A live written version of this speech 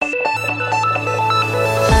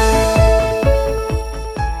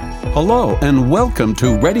Hello and welcome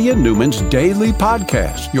to Reddy and Newman's Daily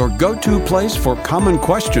Podcast, your go-to place for common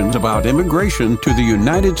questions about immigration to the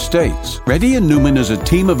United States. Reddy and Newman is a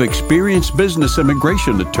team of experienced business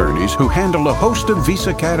immigration attorneys who handle a host of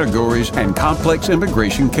visa categories and complex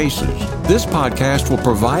immigration cases. This podcast will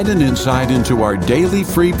provide an insight into our daily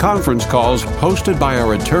free conference calls hosted by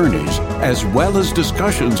our attorneys, as well as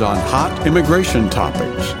discussions on hot immigration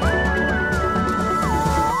topics.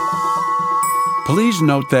 Please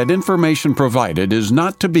note that information provided is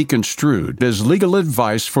not to be construed as legal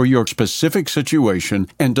advice for your specific situation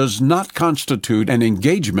and does not constitute an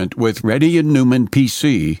engagement with Reddy and Newman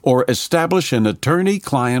PC or establish an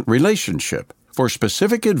attorney-client relationship. For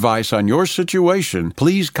specific advice on your situation,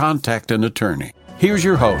 please contact an attorney. Here's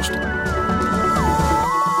your host.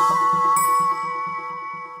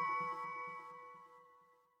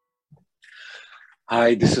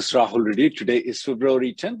 Hi, this is Rahul Reddy. Today is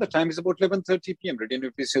February 10th. The time is about 11:30 p.m. Reddy and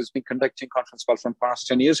Newman has been conducting conference calls for the past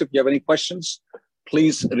 10 years. If you have any questions,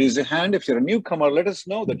 please raise your hand. If you're a newcomer, let us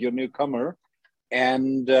know that you're a newcomer.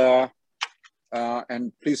 And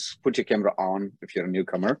please put your camera on if you're a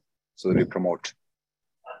newcomer so that we promote.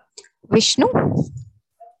 Vishnu?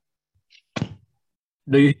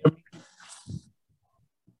 Do you hear me?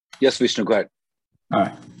 Yes, Vishnu, go ahead. All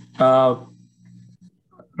right.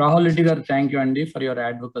 Rahul Reddy, thank you, Andy, for your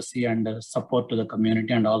advocacy and support to the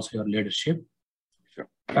community and also your leadership. Sure.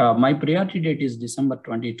 My priority date is December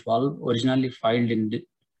 2012, originally filed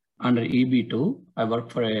under EB2. I work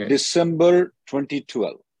for a... December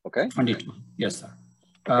 2012, okay? 2012, yes, sir.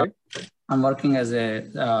 Okay. I'm working as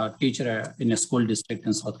a teacher in a school district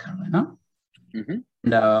in South Carolina. Mm-hmm.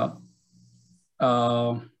 And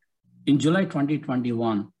in July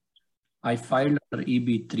 2021, I filed under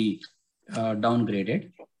EB3,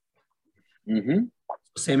 downgraded. Mm-hmm.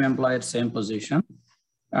 Same employer, same position.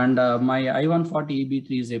 And my I-140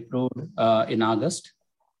 EB3 is approved in August.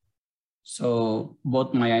 So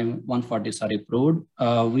both my I-140s are approved.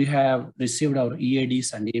 We have received our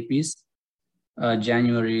EADs and APs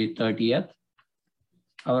January 30th.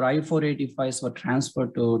 Our I-485s were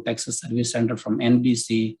transferred to Texas Service Center from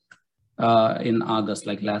NBC in August,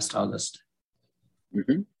 like last August.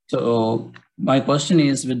 Mm-hmm. So my question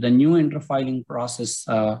is, with the new interfiling process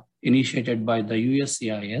initiated by the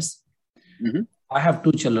USCIS, mm-hmm. I have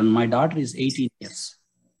two children. My daughter is 18 years.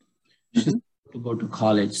 She's to go to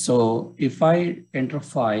college. So if I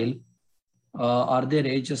interfile, are their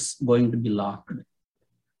ages going to be locked?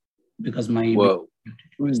 Because my... Well,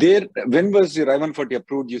 when was your I-140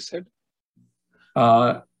 approved, you said?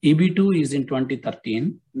 EB2 is in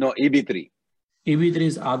 2013. No, EB3. EB3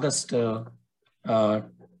 is August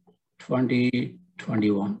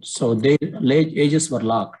 2021. So their ages were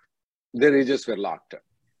locked. Their ages were locked.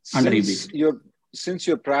 Under EB. Since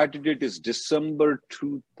your priority date is December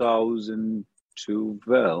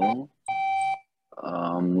 2012,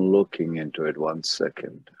 I'm looking into it 1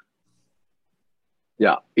 second.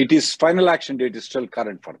 Yeah, it is final action date is still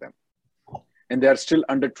current for them. And they are still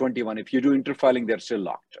under 21. If you do interfiling, they're still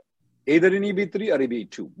locked. Either in EB3 or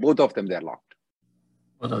EB2. Both of them, they're locked.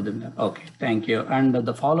 Both of them. Okay, thank you. And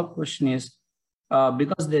the follow-up question is,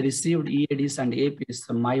 because they received EADs and APs,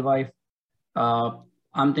 my wife,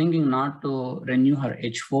 I'm thinking not to renew her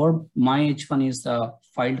H4. My H1 is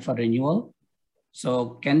filed for renewal.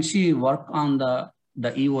 So can she work on the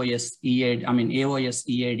AOS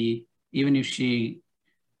EAD, even if she,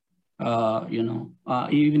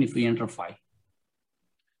 even if we interfile?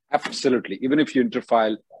 Absolutely. Even if you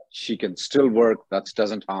interfile, she can still work. That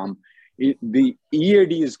doesn't harm. The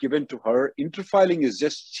EAD is given to her. Interfiling is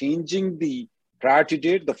just changing the priority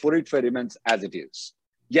date. The 485 remains as it is.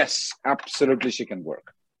 Yes, absolutely, she can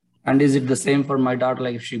work. And is it the same for my daughter?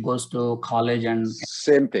 Like if she goes to college and...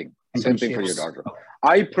 Same thing. Same thing for your daughter.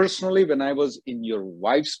 I personally, when I was in your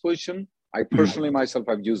wife's position, I personally myself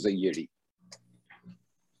have used the EAD.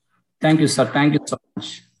 Thank you, sir. Thank you so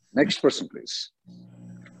much. Next person, please.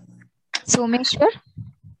 Someshwar?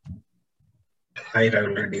 Hi,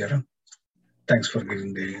 Rahul Reddy. Thanks for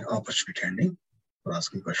giving the opportunity, Andy, for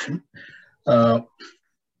asking a question.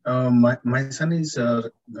 My son is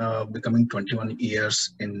becoming 21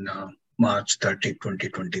 years in March 30,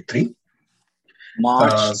 2023.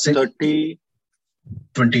 March 30,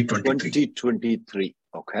 2023. 2023.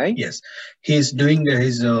 Okay. Yes. He's doing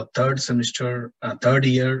his third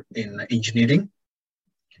year in engineering.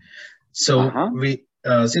 So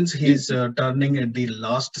since he's turning at the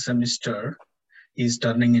last semester, he's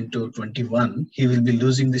turning into 21, he will be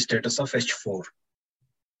losing the status of H4.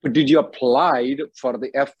 But did you apply for the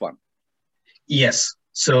F1? Yes.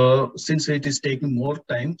 So since it is taking more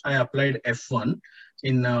time, I applied F1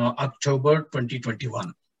 in October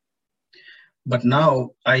 2021. But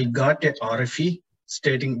now I got a RFE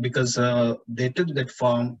stating, because they took that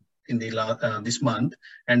form in the this month,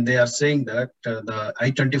 and they are saying that the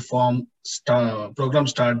I-20 form program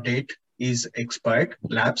start date is expired,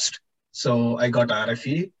 lapsed. So I got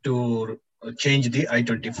RFE to change the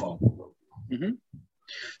I-20 form. Mm-hmm.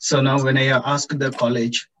 So now when I asked the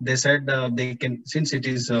college, they said they can, since it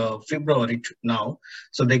is February now,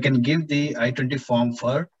 so they can give the I-20 form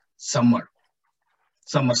for summer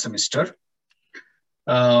semester.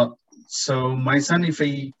 So my son, if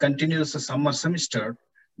he continues the summer semester,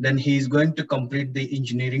 then he is going to complete the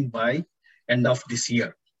engineering by end of this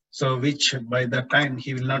year. So which by that time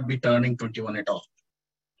he will not be turning 21 at all.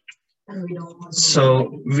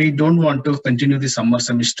 So we don't want to continue the summer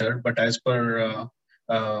semester, but as per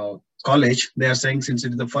college, they are saying since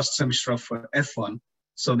it is the first semester of F1,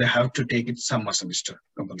 so they have to take it summer semester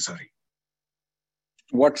compulsory.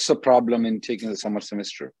 What's the problem in taking the summer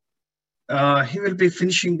semester? He will be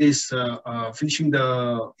finishing this, finishing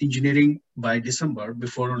the engineering by December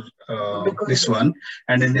before this one.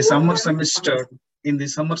 And in the summer semester,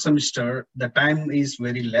 the time is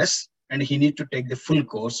very less, and he need to take the full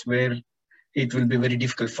course where it will be very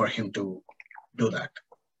difficult for him to do that.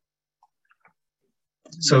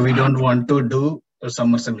 So we don't want to do a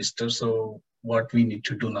summer semester. So what we need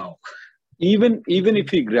to do now? Even if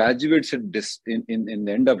he graduates in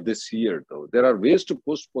the end of this year, though, there are ways to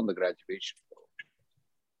postpone the graduation.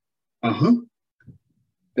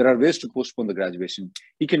 There are ways to postpone the graduation.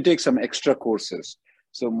 He can take some extra courses.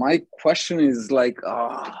 So my question is like,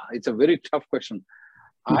 it's a very tough question.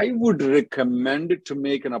 I would recommend to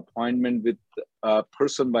make an appointment with a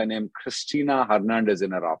person by name Christina Hernandez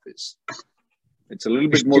in her office. It's a little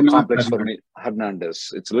bit more complex for me,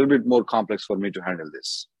 Hernandez. It's a little bit more complex for me to handle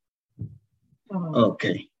this.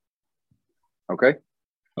 Okay. Okay.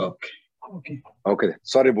 Okay. Okay. Okay.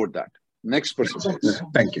 Sorry about that. Next person, please.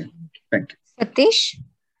 Thank you. Thank you. Satish.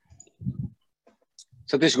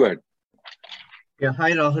 Satish, go ahead. Yeah.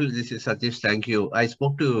 Hi, Rahul. This is Satish. Thank you. I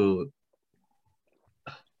spoke to.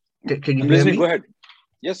 Can you hear me? Go ahead.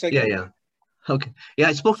 Yes, I can. Yeah. Okay. Yeah,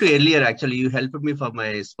 I spoke to you earlier. Actually, you helped me for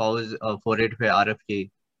my spouse 485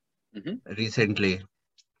 RFK recently.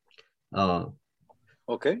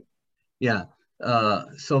 Okay. Yeah.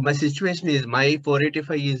 So my situation is my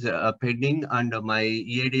 485 is pending, and my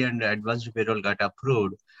EAD and advanced payroll got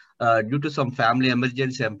approved. Due to some family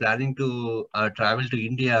emergency, I'm planning to travel to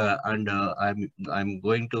India, and I'm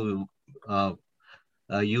going to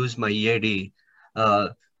use my EAD.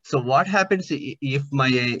 So what happens if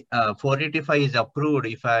my 485 is approved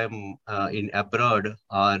if I'm in abroad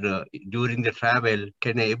or during the travel?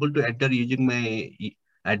 Can I able to enter using my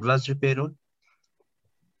advanced payroll?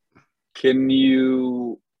 Can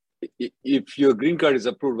you, if your green card is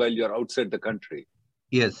approved while you're outside the country?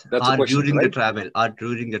 Yes, that's a question, during right?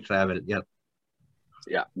 During the travel, yeah.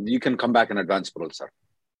 Yeah, you can come back in advance parole, sir.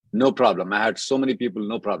 No problem. I had so many people,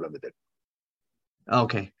 no problem with it.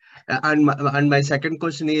 Okay. And my second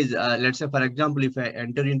question is, let's say, for example, if I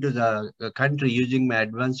enter into the country using my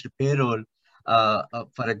advanced payroll,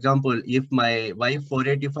 for example, if my wife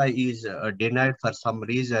 485 is denied for some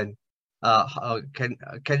reason,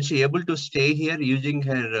 can she able to stay here using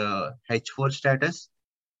her H4 status?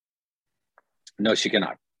 No, she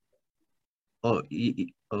cannot. Oh,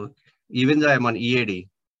 even though I'm on EAD,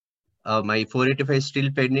 my 485 is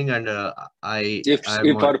still pending, and if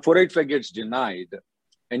our 485 gets denied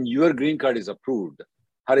and your green card is approved,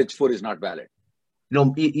 her H4 is not valid.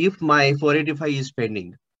 No, if my 485 is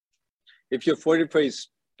pending. If your 485 is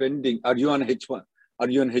pending, are you on H1? Are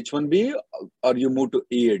you on H1B or you move to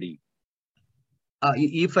EAD?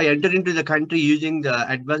 If I enter into the country using the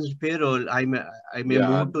advanced payroll, I may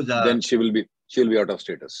move to the. Then she'll be out of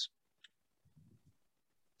status.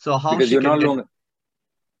 So how she can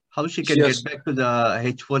get back to the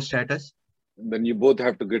H4 status? Then you both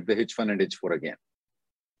have to get the H1 and H4 again.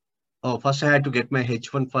 Oh, first I had to get my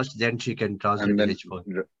H1 first, then she can transfer to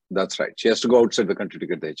H4. That's right. She has to go outside the country to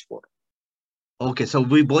get the H4. Okay, so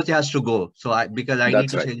we both has to go. So because I need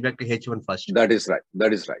to change back to H1 first. That is right.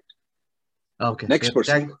 That is right. Okay. Next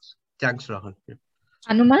person. Thanks, Rahul.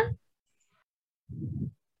 Hanuman.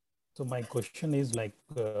 So my question is like,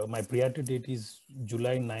 my priority date is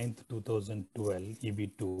July 9th, 2012,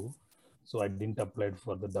 EB2. So I didn't apply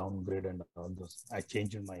for the downgrade and all those. I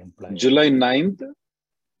changed my employer. July 9th?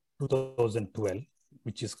 2012,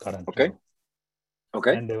 which is current. Okay. Now.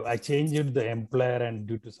 Okay. And I changed the employer, and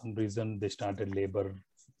due to some reason, they started labor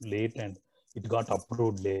late, and it got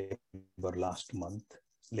approved labor last month,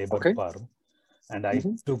 labor perm. And I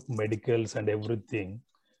took medicals and everything.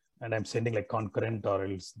 and I'm sending like concurrent or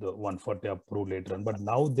else the 140 approved later on. But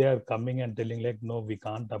now they are coming and telling like, no, we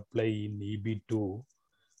can't apply in EB2.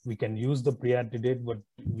 We can use the priority date, but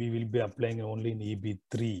we will be applying only in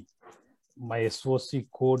EB3. My SOC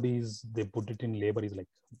code is, they put it in labor is like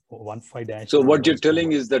 15-. So what you're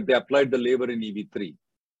telling is that they applied the labor in EB3.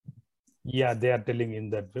 Yeah, they are telling in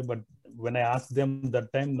that way. But when I asked them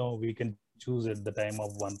that time, no, we can choose at the time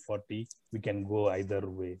of 140. We can go either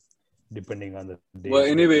way, depending on the day. Well,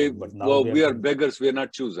 anyway, but now we are beggars. We are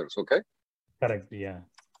not choosers. Okay. Correct. Yeah.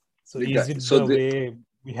 So is it the way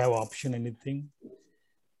we have option anything?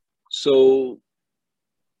 So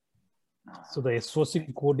the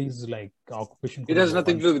SOC code is like occupation. It has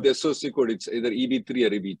nothing to do with the SOC code. It's either EB3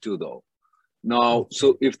 or EB2 though. Now,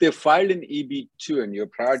 so if they filed in EB2 and your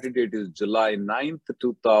priority date is July 9th,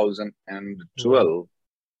 2012,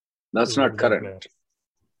 that's not current.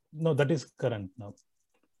 No, that is current now.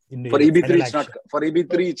 For EB3, it's not. For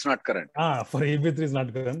EB3, it's not current. For EB3, it's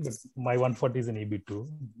not current. But my 140 is in EB2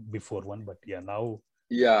 before one. But yeah, now.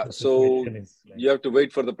 Yeah, so you have to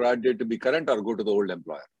wait for the priority date to be current or go to the old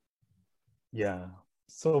employer. Yeah.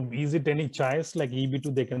 So is it any choice like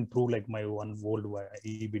EB2? They can prove like my one old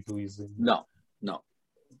EB2 is in. No.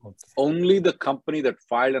 Okay. Only the company that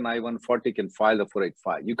filed an I-140 can file the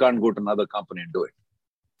 485. You can't go to another company and do it.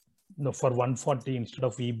 No, for 140 instead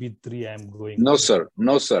of EB3, I'm going. No, sir.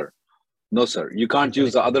 You can't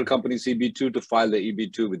use the other company's EB2 to file the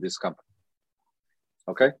EB2 with this company.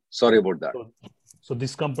 Okay. Sorry about that. So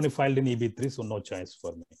this company filed in EB3, so no choice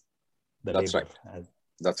for me. That's right.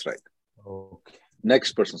 That's right. Okay.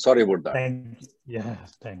 Next person. Sorry about that.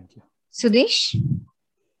 Thank you. Sudesh?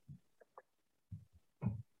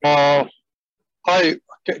 Hi,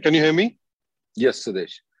 can you hear me? Yes,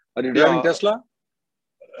 Sudesh. Are you driving Tesla?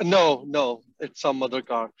 No, it's some other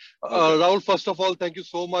car. Okay. Rahul, first of all, thank you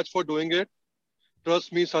so much for doing it.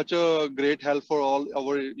 Trust me, such a great help for all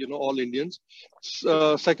our, all Indians.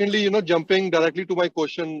 Secondly, jumping directly to my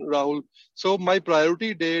question, Rahul. So my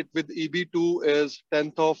priority date with EB2 is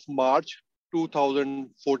 10th of March,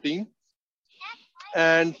 2014.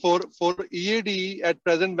 And for EAD at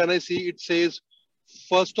present, when I see it says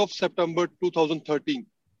 1st of September, 2013.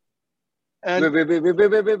 And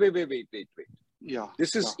wait. Yeah.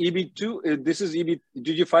 This is EB2. This is EB.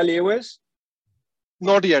 Did you file AOS?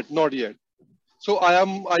 Not yet. So I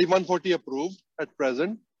am I-140 approved at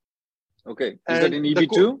present. Okay. Is that in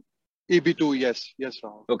EB2? EB2, yes,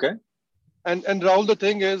 Rahul. Okay. And Rahul, the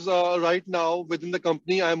thing is, right now within the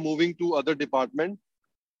company, I am moving to other department,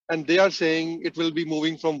 and they are saying it will be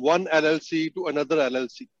moving from one LLC to another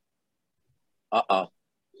LLC.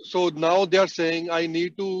 So now they are saying I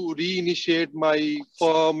need to reinitiate my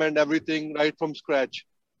firm and everything right from scratch.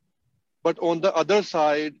 But on the other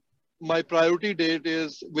side, my priority date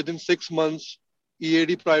is within 6 months,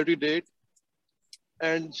 EAD priority date.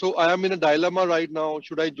 And so I am in a dilemma right now.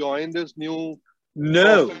 Should I join this new?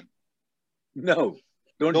 No,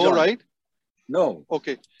 don't join. Right? No.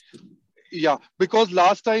 Okay. Yeah, because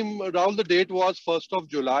last time, Rahul, the date was 1st of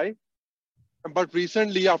July. But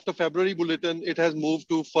recently, after February bulletin, it has moved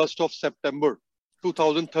to 1st of September,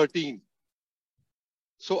 2013.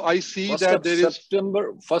 So I see that there is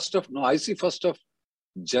September, I see 1st of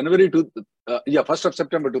January 1st of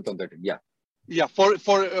September 2013. Yeah. Yeah,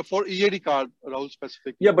 for EAD card, Rahul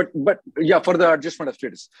specific. Yeah, but for the adjustment of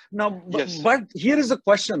status. Now, but here is a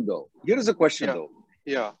question though.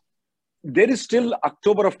 Yeah. There is still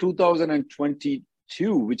October of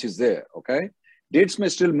 2022, which is there. Okay. Dates may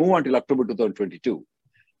still move until October 2022.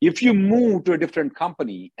 If you move to a different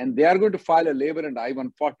company and they are going to file a labor and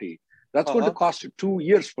I-140, that's going to cost 2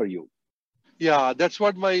 years for you. Yeah, that's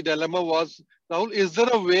what my dilemma was. Rahul, is there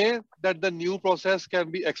a way that the new process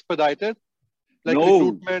can be expedited? Like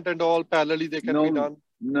recruitment and all parallelly they can be done?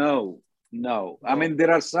 No. I mean,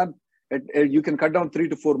 there are some, you can cut down 3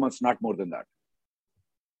 to 4 months, not more than that.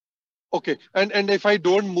 Okay. And if I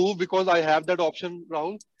don't move because I have that option,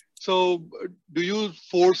 Rahul, so do you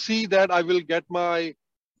foresee that I will get my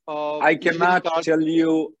I cannot tell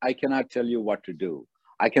you what to do.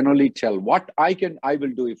 I can only tell what I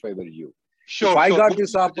will do if I were you. If I got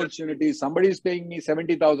this opportunity, somebody is paying me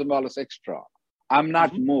 $70,000 extra. I'm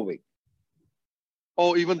not moving.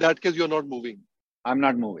 Oh, even that case, you're not moving. I'm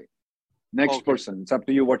not moving. Next person. It's up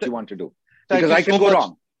to you what you want to do. Because I can go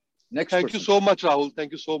wrong. Next person. Thank you so much, Rahul.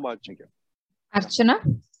 Thank you so much. Thank you. Archana?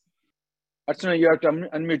 Archana, you have to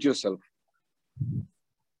unmute yourself.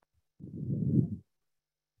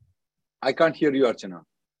 I can't hear you, Archana.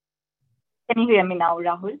 Can you hear me now,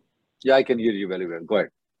 Rahul? Yeah, I can hear you very well. Go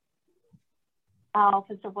ahead.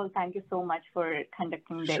 First of all, thank you so much for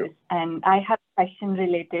conducting this. And I have a question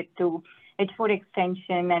related to H4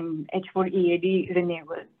 extension and H4 EAD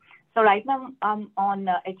renewal. So right now I'm on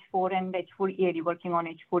H4 and H4 EAD, working on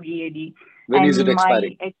H4 EAD. When is it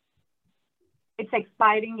expiring? It's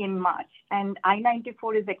expiring in March, and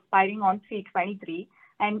I-94 is expiring on 3/23,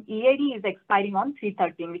 and EAD is expiring on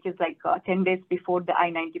 3/13, which is like 10 days before the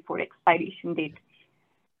I-94 expiration date.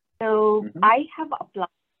 So I have applied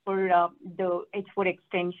for the H4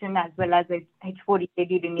 extension as well as H4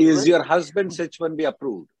 EAD renewal. Is your husband's H1B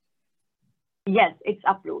approved? Yes, it's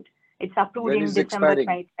approved. It's approved when in is December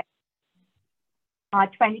expiring?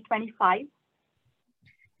 2025.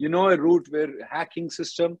 You know a route where hacking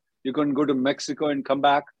system, you can go to Mexico and come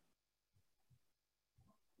back?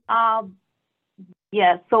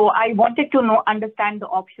 Yeah, so I wanted to understand the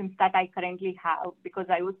options that I currently have, because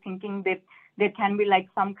I was thinking that there can be like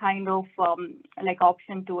some kind of like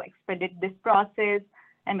option to expedite this process,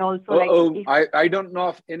 and also I don't know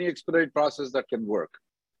of any expedite process that can work,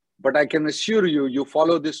 but I can assure you, you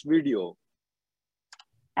follow this video.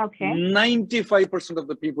 Okay. 95% of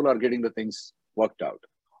the people are getting the things worked out.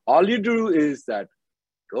 All you do is that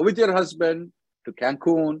go with your husband to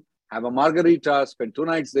Cancun, have a margarita, spend 2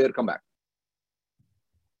 nights there, come back.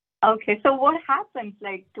 Okay, so what happens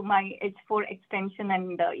like to my H4 extension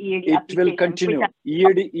and the EAD It application? will continue.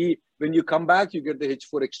 EAD, when you come back, you get the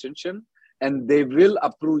H4 extension, and they will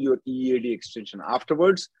approve your EAD extension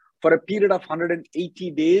afterwards for a period of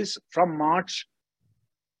 180 days from March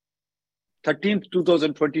 13th,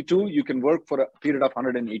 2022. You can work for a period of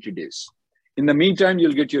 180 days. In the meantime,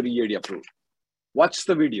 you'll get your EAD approved. Watch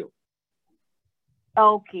the video.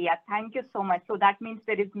 Okay, yeah, thank you so much. So that means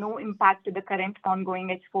there is no impact to the current ongoing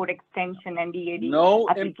H4 extension and EAD. No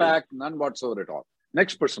impact, none whatsoever at all.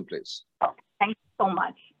 Next person, please. Oh, thank you so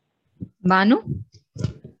much. Banu?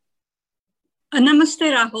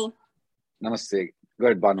 Namaste, Rahul. Namaste. Go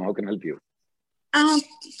ahead, Banu. How can I help you?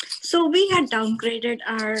 So we had downgraded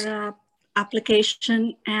our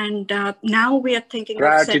application, and now we are thinking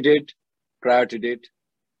priority date. Priority date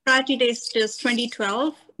is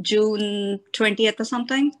 2012, June 20th or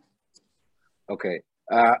something. Okay.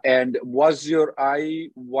 And was your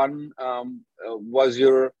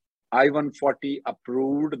I-140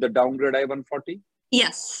 approved, the downgrade I-140?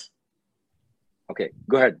 Yes. Okay,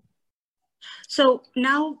 go ahead. So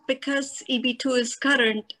now, because EB2 is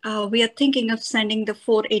current, we are thinking of sending the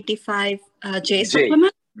 485J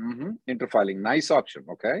supplement. Interfiling, nice option,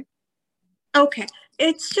 okay? Okay,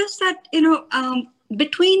 it's just that,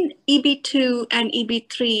 between EB2 and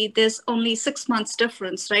EB3, there's only 6 months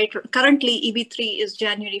difference, right? Currently, EB3 is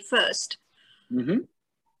January 1st.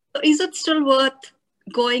 So is it still worth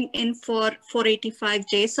going in for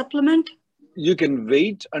 485J supplement? You can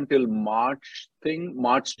wait until March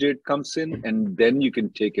date comes in, and then you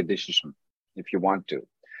can take a decision if you want to.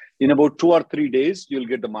 In about 2 or 3 days, you'll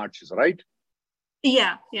get the Marches, right?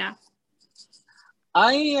 Yeah.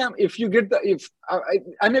 If you get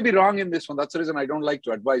I may be wrong in this one. That's the reason I don't like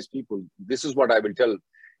to advise people. This is what I will tell.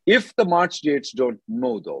 If the March dates don't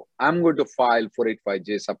move though, I'm going to file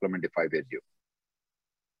 485J supplement if I were you.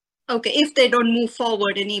 Okay, if they don't move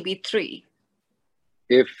forward in EB3.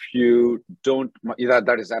 If you don't,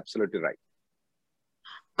 that is absolutely right.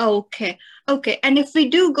 Okay. And if we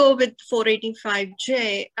do go with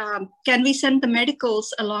 485J, can we send the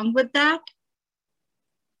medicals along with that?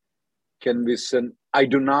 Can we send? I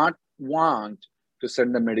do not want to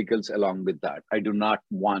send the medicals along with that. I do not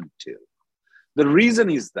want to. The reason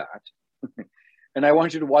is that, and I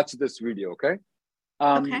want you to watch this video, okay?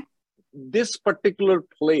 Okay. This particular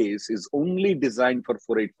place is only designed for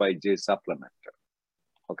 485J supplement,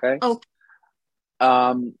 okay? Okay.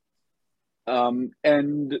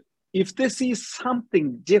 And if they see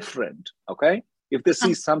something different, okay? If they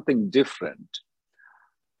see something different,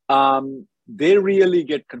 they really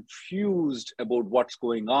get confused about what's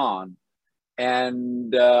going on,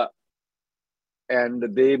 and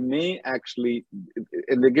they may actually,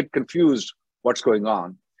 and they get confused what's going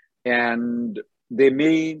on, and they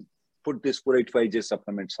may put this 485J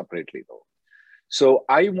supplement separately though. So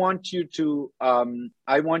I want you to,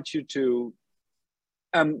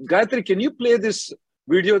 Gayatri, can you play this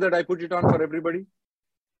video that I put it on for everybody?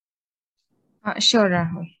 Sure,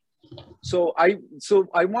 Rahul. So I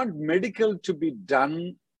want medical to be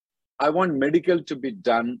done. I want medical to be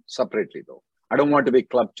done separately though. I don't want to be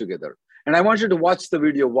clubbed together. And I want you to watch the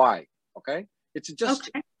video. Why? Okay. It's just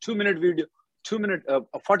a 2-minute video,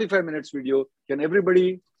 45 minutes video. Can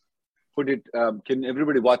everybody put it? Can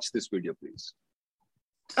everybody watch this video, please?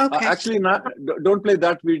 Okay. Actually, don't play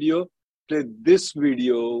that video. Play this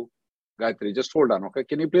video, Gayatri. Just hold on. Okay.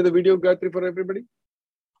 Can you play the video, Gayatri, for everybody?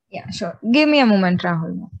 Yeah, sure. Give me a moment,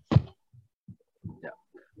 Rahul. Yeah.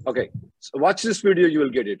 Okay, so watch this video, you will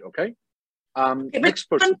get it. Okay. Next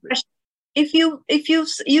person, please. If you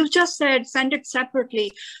just said send it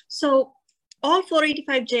separately, so all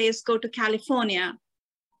 485Js go to California.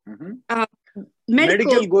 Mm-hmm.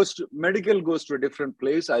 Medical goes to a different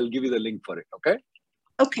place. I'll give you the link for it. Okay.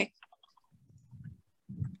 Okay.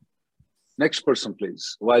 Next person,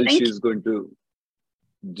 please. While she's going to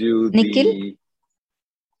do Nikhil? the.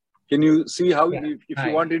 Can you see how if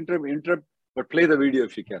you want to interrupt, but play the video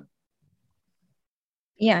if you can.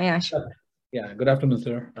 Yeah, sure. Yeah, good afternoon,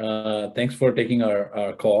 sir. Thanks for taking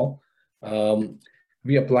our call.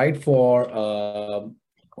 We applied for,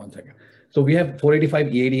 1 second. So we have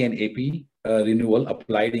 485 EAD and AP renewal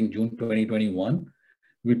applied in June 2021.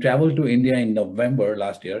 We traveled to India in November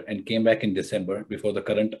last year and came back in December before the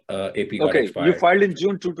current AP got expired. You filed in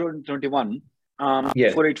June 2021.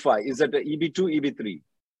 Yes. 485. Is that the EB2, EB3?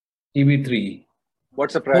 EB3.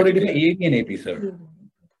 What's the priority? 485 EAD and AP, sir.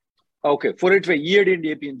 Okay, 485 EAD and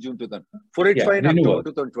AP in June 2000. 485 in October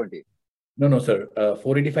 2020. No, sir.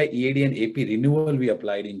 485 EAD and AP renewal we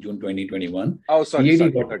applied in June 2021. Oh, sorry.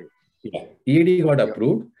 EAD got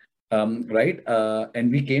approved, right?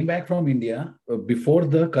 And we came back from India before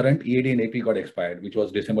the current EAD and AP got expired, which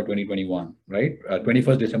was December 2021, right?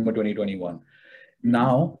 21st December 2021.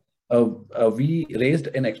 Now, we raised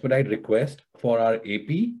an expedite request for our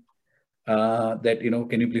AP that,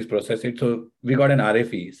 can you please process it? So we got an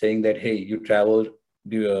RFE saying that, hey, you traveled,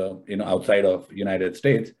 outside of United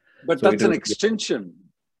States. But so that's an extension.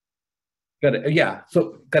 Correct. Yeah.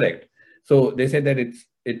 So correct. So they said that it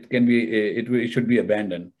should be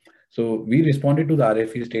abandoned. So we responded to the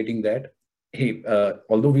RFE stating that, hey,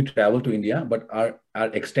 although we traveled to India, but our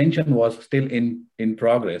extension was still in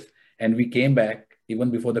progress, and we came back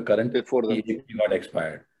even before the current EAD got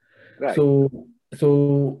expired. Right.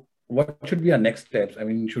 So what should be our next steps? I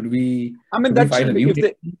mean, should we? I mean, that should be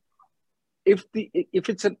if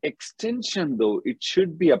it's an extension, though, it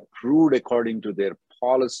should be approved according to their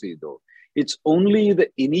policy, though. It's only the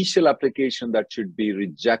initial application that should be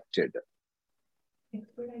rejected.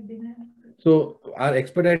 So our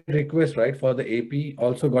expedite request, right, for the AP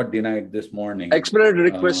also got denied this morning. Expedite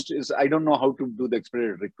request is, I don't know how to do the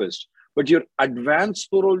expedite request, but your advance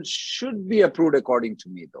parole should be approved according to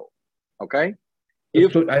me, though. Okay?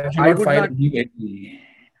 If so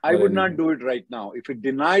I would not do it right now. If it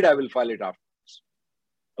denied, I will file it afterwards.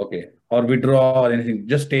 Okay. Or withdraw or anything.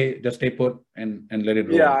 Just stay put and let it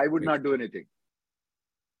roll. Yeah, I would not do anything.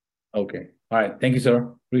 Okay. All right. Thank you,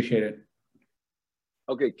 sir. Appreciate it.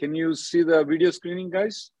 Okay. Can you see the video screening,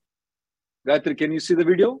 guys? Gayatri, can you see the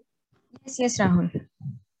video? Yes, Rahul.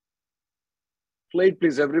 Play it,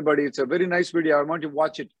 please, everybody. It's a very nice video. I want you to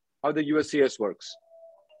watch it, how the USCIS works.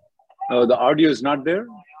 The audio is not there.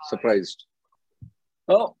 Surprised.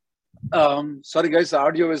 Oh, sorry, guys. The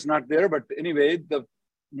audio is not there. But anyway, the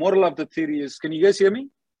moral of the theory is, can you guys hear me?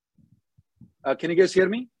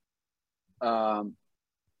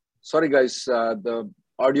 Sorry, guys. The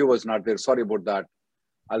audio was not there. Sorry about that.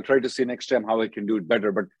 I'll try to see next time how I can do it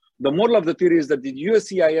better. But the moral of the theory is that the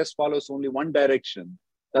USCIS follows only one direction.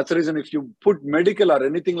 That's the reason if you put medical or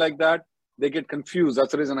anything like that, they get confused.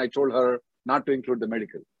 That's the reason I told her not to include the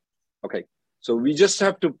medical. Okay. So we just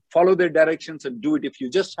have to follow their directions and do it. If you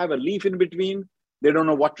just have a leaf in between, they don't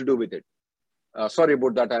know what to do with it. Sorry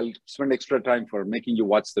about that. I'll spend extra time for making you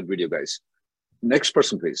watch the video, guys. Next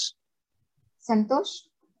person, please. Santosh.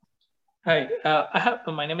 Hi,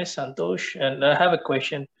 my name is Santosh, and I have a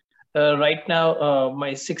question. Right now,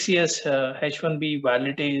 my 6 years H1B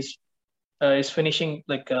validity is finishing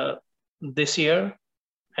this year,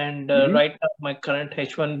 and right now my current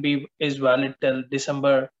H1B is valid till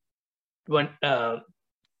December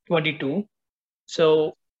 22.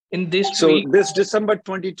 So in this week, this December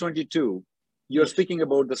 2022, you're speaking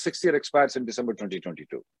about the 6 year expires in December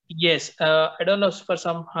 2022. Yes, I don't know, for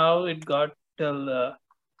somehow it got till.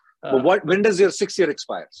 But when does your 6 year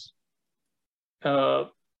expires?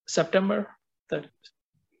 September 30th.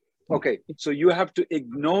 Okay, so you have to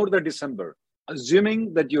ignore the December,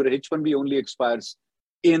 assuming that your H1B only expires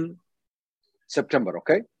in September.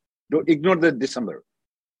 Okay, don't ignore the December.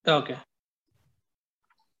 Okay.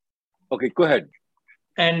 Okay, go ahead.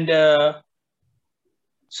 And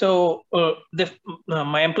so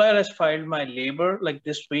my employer has filed my labor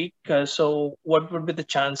this week. So what would be the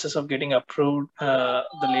chances of getting approved, the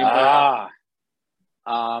labor?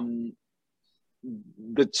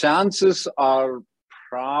 The chances are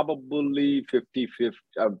probably 50-50,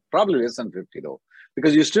 probably less than 50 though,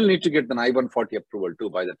 because you still need to get the I-140 approval too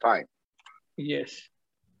by the time. Yes.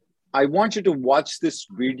 I want you to watch this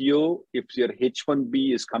video. If your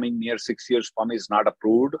H1B is coming near 6 years, form is not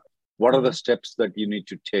approved, What are the steps that you need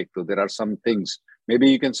to take? So there are some things. Maybe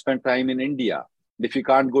you can spend time in India. If you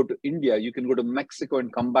can't go to India, you can go to Mexico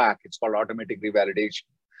and come back. It's called automatic revalidation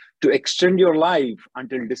to extend your life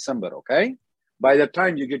until December, okay? By the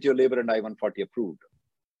time you get your labor and I-140 approved.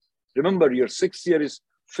 Remember, your 6th year is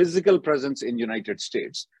physical presence in United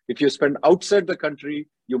States. If you spend outside the country,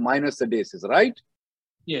 you minus the days, is right?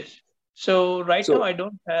 Yes. So now I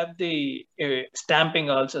don't have the stamping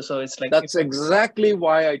also. So it's like... That's exactly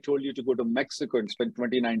why I told you to go to Mexico and spend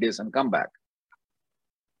 29 days and come back.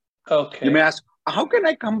 Okay. You may ask, how can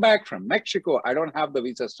I come back from Mexico? I don't have the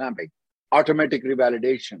visa stamping. Automatic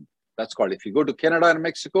revalidation. That's called. If you go to Canada and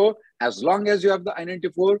Mexico, as long as you have the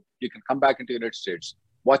I-94, you can come back into the United States.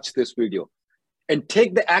 Watch this video and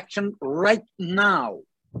take the action right now.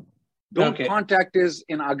 Don't contact us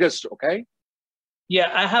in August, okay? Yeah,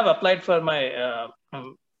 I have applied for my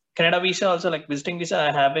Canada visa also, like visiting visa.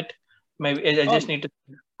 I have it. Maybe I just need to.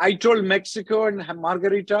 I told Mexico and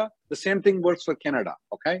Margarita, the same thing works for Canada,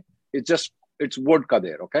 okay? It's vodka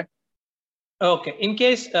there, okay? Okay. In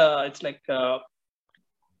case it's like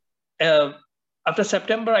after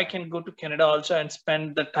September, I can go to Canada also and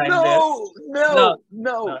spend the time there.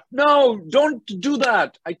 No, don't do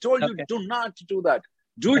that. I told you, do not do that.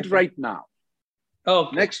 Do it right now.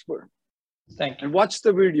 Okay. Next one. Thank you. And watch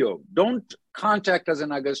the video. Don't contact us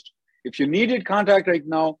in August. If you needed contact right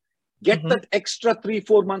now, get that extra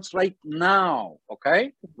 3-4 months right now,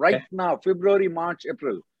 okay? Right now, February, March,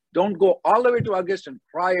 April. Don't go all the way to August and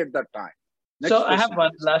cry at that time. Next I have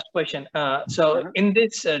one last question. In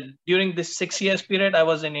this, during this 6 years period, I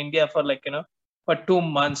was in India for for 2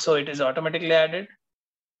 months. So it is automatically added?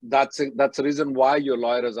 That's the reason why your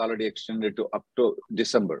lawyer has already extended to up to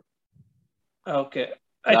December. Okay.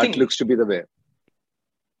 That looks to be the way.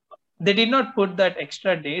 They did not put that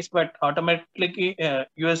extra days, but automatically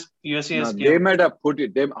USCIS They might have put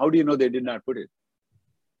it. How do you know they did not put it?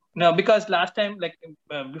 No, because last time,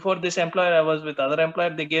 before this employer, I was with other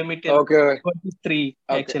employer. They gave me till 23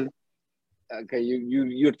 actually. Okay,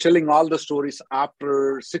 you're telling all the stories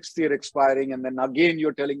after 6th year expiring, and then again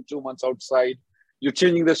you're telling 2 months outside. You're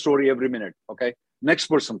changing the story every minute. Okay, next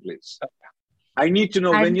person, please. I need to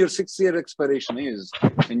know when your 6th year expiration is,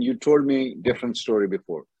 and you told me different story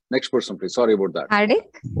before. Next person, please. Sorry about that. Hardik?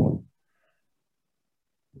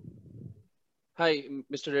 Hi,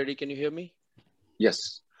 Mr. Reddy, can you hear me?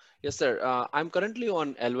 Yes. Yes, sir. I'm currently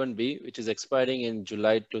on L1B, which is expiring in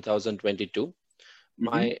July 2022.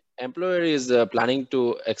 My employer is planning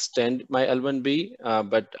to extend my L1B,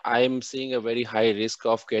 but I'm seeing a very high risk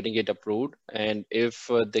of getting it approved. And if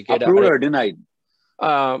they get approved or denied?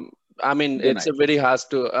 I mean, denied. It's a very hard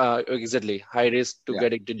to, exactly, high risk to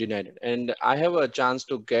get it denied. And I have a chance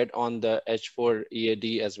to get on the H4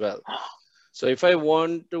 EAD as well. So if I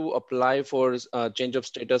want to apply for change of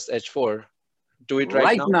status H4, do it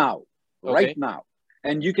right now? Right now.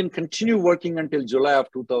 And you can continue working until July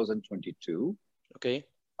of 2022.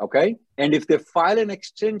 Okay. And if they file an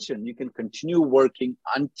extension, you can continue working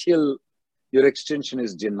until your extension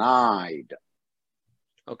is denied.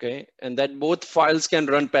 Okay. And that both files can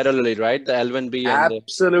run parallelly, right? The L1B and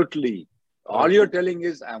absolutely. All you're telling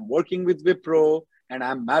is I'm working with Wipro and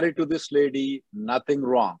I'm married to this lady. Nothing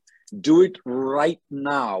wrong. Do it right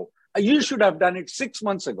now. You should have done it 6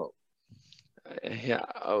 months ago. Yeah,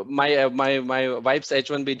 my wife's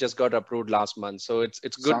H1B just got approved last month, so it's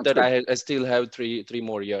good. Sounds that good. I still have three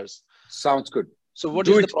more years. Sounds good. So what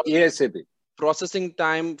is the ASAP processing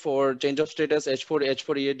time for change of status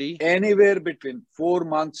H4 EAD? Anywhere between 4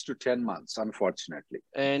 months to 10 months, unfortunately.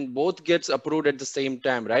 And both gets approved at the same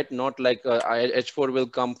time, right? Not like H4 will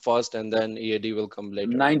come first and then EAD will come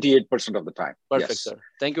later. 98% of the time. Perfect, yes. Sir.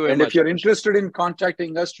 Thank you very much. And if you're interested in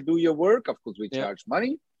contacting us to do your work, of course we charge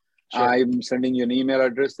money. Sure. I'm sending you an email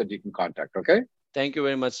address that you can contact, okay? Thank you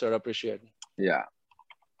very much, sir. Appreciate it. Yeah.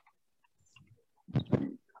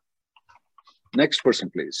 Next person,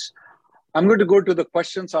 please. I'm going to go to the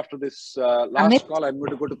questions after this last call. I'm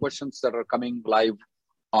going to go to questions that are coming live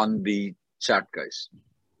on the chat, guys.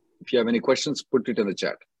 If you have any questions, put it in the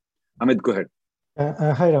chat. Amit, go ahead.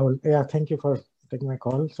 Hi, Rahul. Yeah, thank you for taking my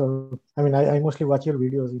call. So, I mean, I mostly watch your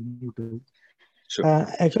videos in YouTube. Sure.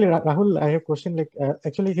 Actually, Rahul, I have a question. Like,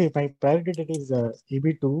 actually, my priority date is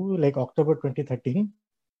EB2, like October 2013.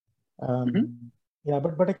 Yeah,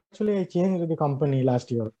 but actually, I changed the company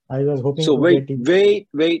last year. I was hoping. So wait.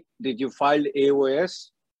 Did you file AOS?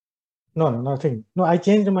 No, nothing. No, I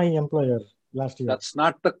changed my employer last year. That's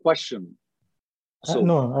not the question. So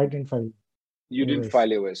no, I didn't file. You didn't file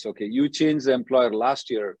AOS. Okay, you changed the employer last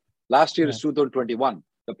year. Last year is 2021.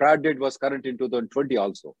 The prior date was current in 2020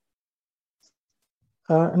 also.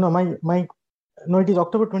 No, my No, it is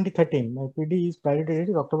October 2013. My PD is priority date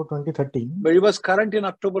is October 2013. But it was current in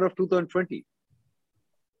October of 2020.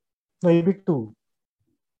 No, EB2.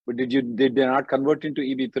 But did they not convert into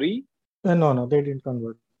EB3? No, they didn't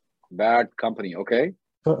convert. Bad company. Okay.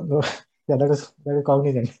 So yeah, that is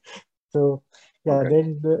cognizant. So yeah,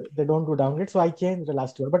 okay. They don't do downgrade. So I changed the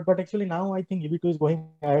last year. But actually now I think EB2 is going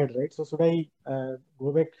ahead, right? So should I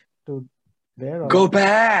go back to there? Or go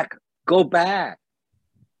back.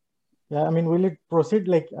 Yeah, I mean, will it proceed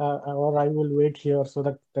or I will wait here?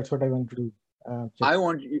 So that's what I want to do. I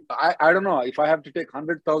don't know. If I have to take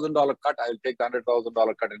 $100,000 cut, I'll take the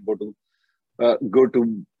 $100,000 cut and go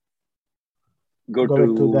to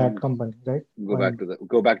that company, right?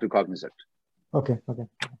 Go back to Cognizant. Okay.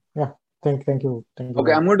 Yeah. Thank you.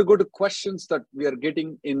 Okay, I'm going to go to questions that we are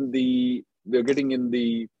getting in the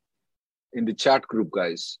chat group,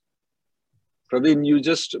 guys. Praveen, you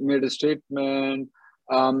just made a statement.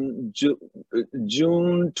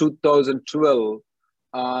 June 2012.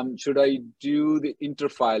 Should I do the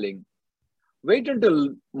interfiling? Wait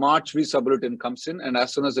until March visa bulletin comes in, and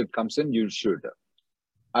as soon as it comes in, you should.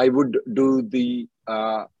 I would do the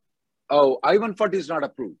I-140 is not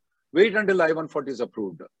approved. Wait until I-140 is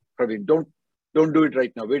approved. Praveen, don't do it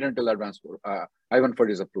right now. Wait until I-140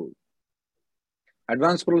 is approved.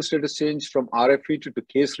 Advanced parole status change from RFE to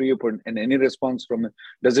case reopened, and any response from it,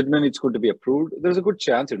 does it mean it's going to be approved? There's a good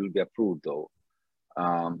chance it will be approved, though.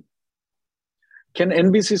 Can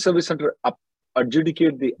NBC Service Center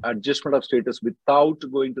adjudicate the adjustment of status without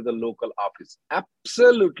going to the local office?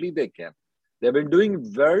 Absolutely, they can. They've been doing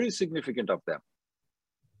very significant of them.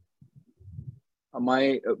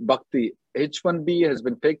 My Bhakti, H1B has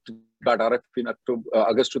been picked, got RFP in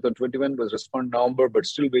August 2021, was responded November, but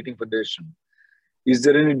still waiting for decision. Is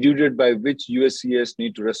there any due date by which USCIS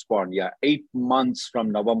need to respond? Yeah, 8 months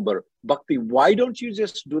from November. Bhakti, why don't you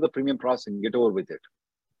just do the premium processing, get over with it?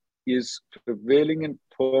 Is prevailing and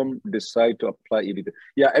perm decide to apply EB3?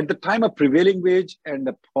 Yeah, at the time of prevailing wage and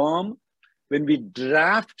the perm, when we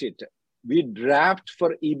draft it, we draft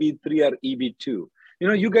for EB3 or EB2.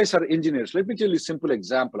 You guys are engineers. Let me tell you a simple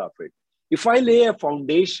example of it. If I lay a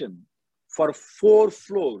foundation for 4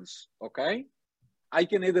 floors, okay, I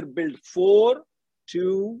can either build 4,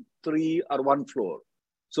 2, 3, or 1 floor.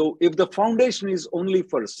 So if the foundation is only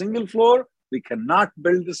for a single floor, we cannot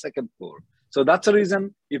build the second floor. So that's the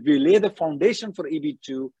reason if we lay the foundation for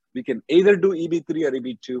EB2, we can either do EB3 or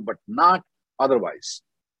EB2, but not otherwise.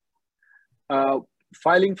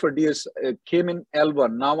 Filing for DS came in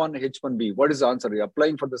L1, now on H1B. What is the answer? You're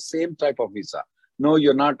applying for the same type of visa. No,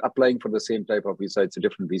 you're not applying for the same type of visa. It's a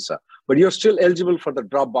different visa. But you're still eligible for the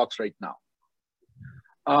drop box right now.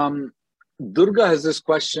 Durga has this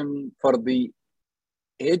question for the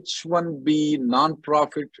H1B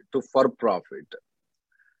non-profit to for-profit.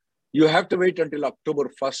 You have to wait until October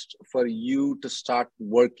 1st for you to start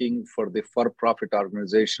working for the for-profit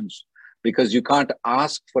organizations because you can't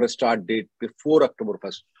ask for a start date before October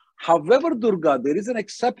 1st. However, Durga, there is an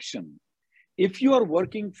exception. If you are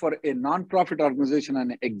working for a non-profit organization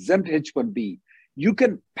and exempt H1B, you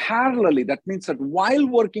can parallelly, that means that while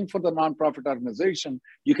working for the non-profit organization,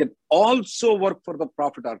 you can also work for the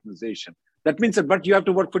profit organization. That means that, but you have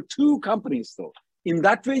to work for 2 companies though. In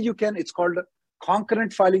that way, you can, it's called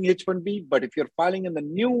concurrent filing H1B, but if you're filing in the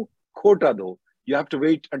new quota though, you have to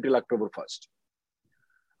wait until October 1st.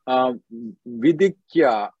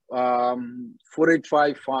 Vidikya,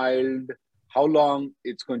 485 filed, how long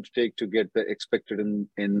it's going to take to get the expected in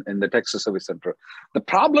the Texas Service Center. The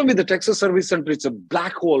problem with the Texas Service Center, it's a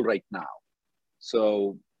black hole right now.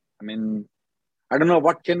 So, I mean, I don't know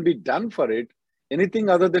what can be done for it. Anything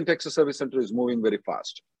other than Texas Service Center is moving very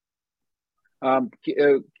fast.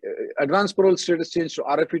 Advanced parole status change to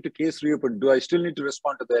RFE to case reopen. Do I still need to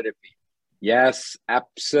respond to the RFE? Yes,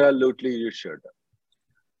 absolutely you should.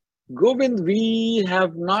 Govind, we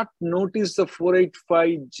have not noticed the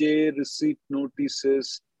 485J receipt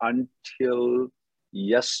notices until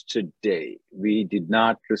yesterday. We did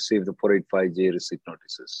not receive the 485J receipt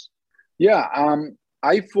notices. Yeah,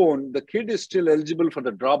 iPhone, the kid is still eligible for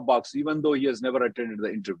the Dropbox, even though he has never attended the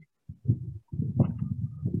interview.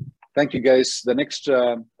 Thank you, guys. The next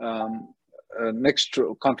next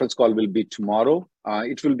conference call will be tomorrow.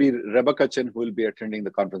 It will be Rebecca Chen who will be attending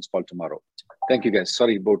the conference call tomorrow. Thank you, guys.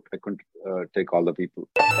 Sorry about I couldn't take all the people.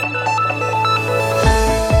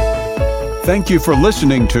 Thank you for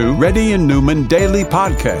listening to Reddy and Newman Daily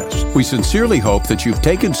Podcast. We sincerely hope that you've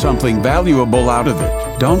taken something valuable out of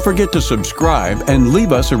it. Don't forget to subscribe and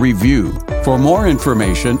leave us a review. For more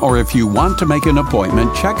information or if you want to make an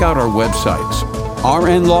appointment, check out our websites,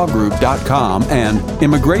 rnlawgroup.com and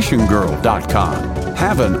immigrationgirl.com.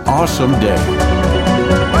 Have an awesome day.